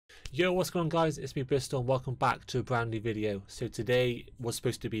Yo, what's going on guys, it's me Bristol and welcome back to a brand new video. So today was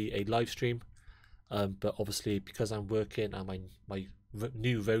supposed to be a live stream, but obviously because I'm working and my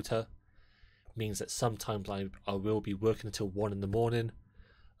new rota means that sometimes I will be working until 1 in the morning.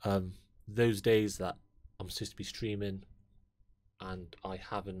 Those days that I'm supposed to be streaming and I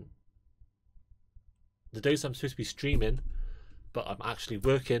haven't, the days I'm supposed to be streaming but I'm actually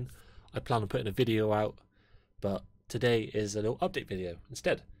working, I plan on putting a video out, but today is a little update video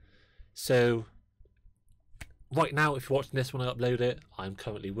instead. So right now, if you're watching this when I upload it, I'm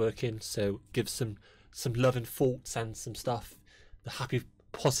currently working, so give some love and thoughts and some stuff, the happy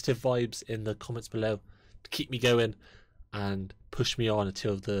positive vibes in the comments below to keep me going and push me on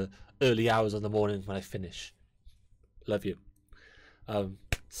until the early hours of the morning when I finish. Love you.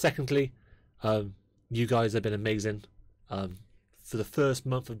 Secondly, you guys have been amazing. For the first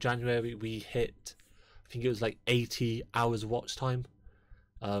month of January we hit, I think it was like 80 hours watch time.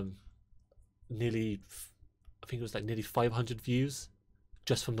 Nearly 500 views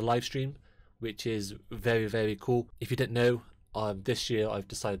just from the live stream, which is very cool. If you didn't know, this year I've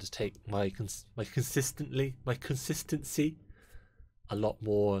decided to take my consistency a lot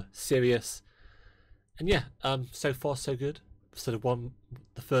more serious, and yeah, so far so good. So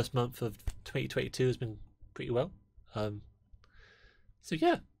the first month of 2022 has been pretty well. So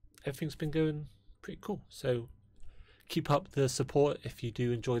yeah, everything's been going pretty cool. So keep up the support if you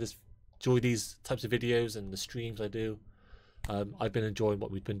do enjoy these types of videos and the streams I do. I've been enjoying what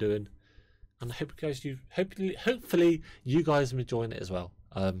we've been doing, and I hope hopefully you guys are enjoying it as well.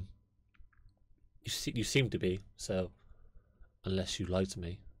 You seem to be, so unless you lie to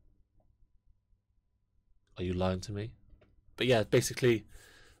me. Are you lying to me? But yeah, basically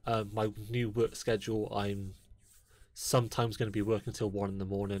my new work schedule, I'm sometimes going to be working till 1 in the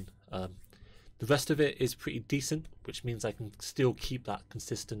morning. The rest of it is pretty decent, which means I can still keep that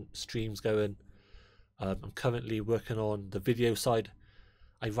consistent streams going. I'm currently working on the video side.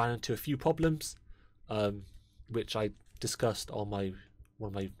 I ran into a few problems, which I discussed on one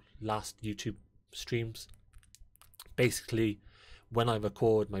of my last YouTube streams. Basically, when I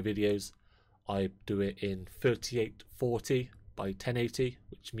record my videos, I do it in 3840 by 1080,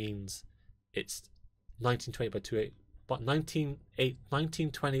 which means it's 1920 by 28, but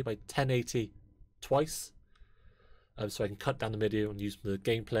 1920 by 1080 twice, so I can cut down the video and use the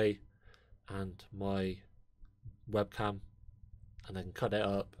gameplay and my webcam, and then cut it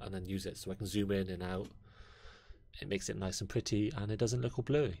up and then use it so I can zoom in and out. It makes it nice and pretty and it doesn't look all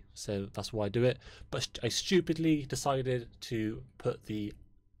blurry, so that's why I do it. But I stupidly decided to put the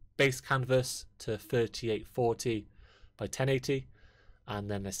base canvas to 3840 by 1080, and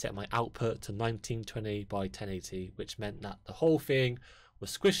then I set my output to 1920 by 1080, which meant that the whole thing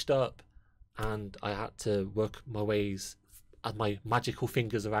was squished up and I had to work my ways and my magical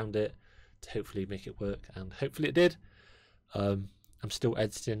fingers around it to hopefully make it work, and hopefully it did. I'm still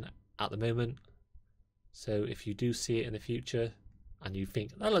editing at the moment, so if you do see it in the future and you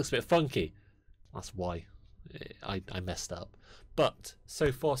think that looks a bit funky, that's why I messed up. But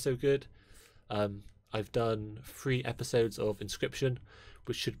so far so good. I've done 3 episodes of Inscription,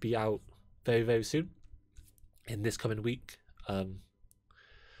 which should be out very soon in this coming week.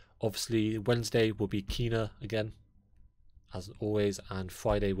 Obviously Wednesday will be Kena again as always, and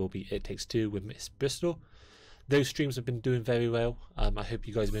Friday will be It Takes Two with Miss Bristol. Those streams have been doing very well. I hope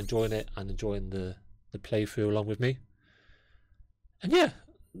you guys have been enjoying it and enjoying the playthrough along with me. And yeah,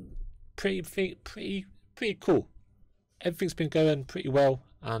 pretty cool. Everything's been going pretty well,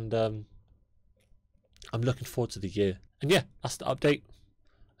 and I'm looking forward to the year. And yeah, that's the update.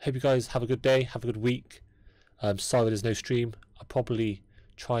 I hope you guys have a good day, have a good week. Sorry there's no stream. I'll probably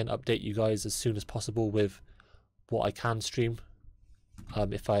try and update you guys as soon as possible with what I can stream,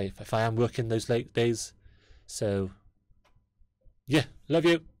 if I am working those late days. So yeah, love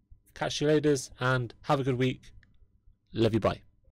you, catch you later, and have a good week. Love you, bye.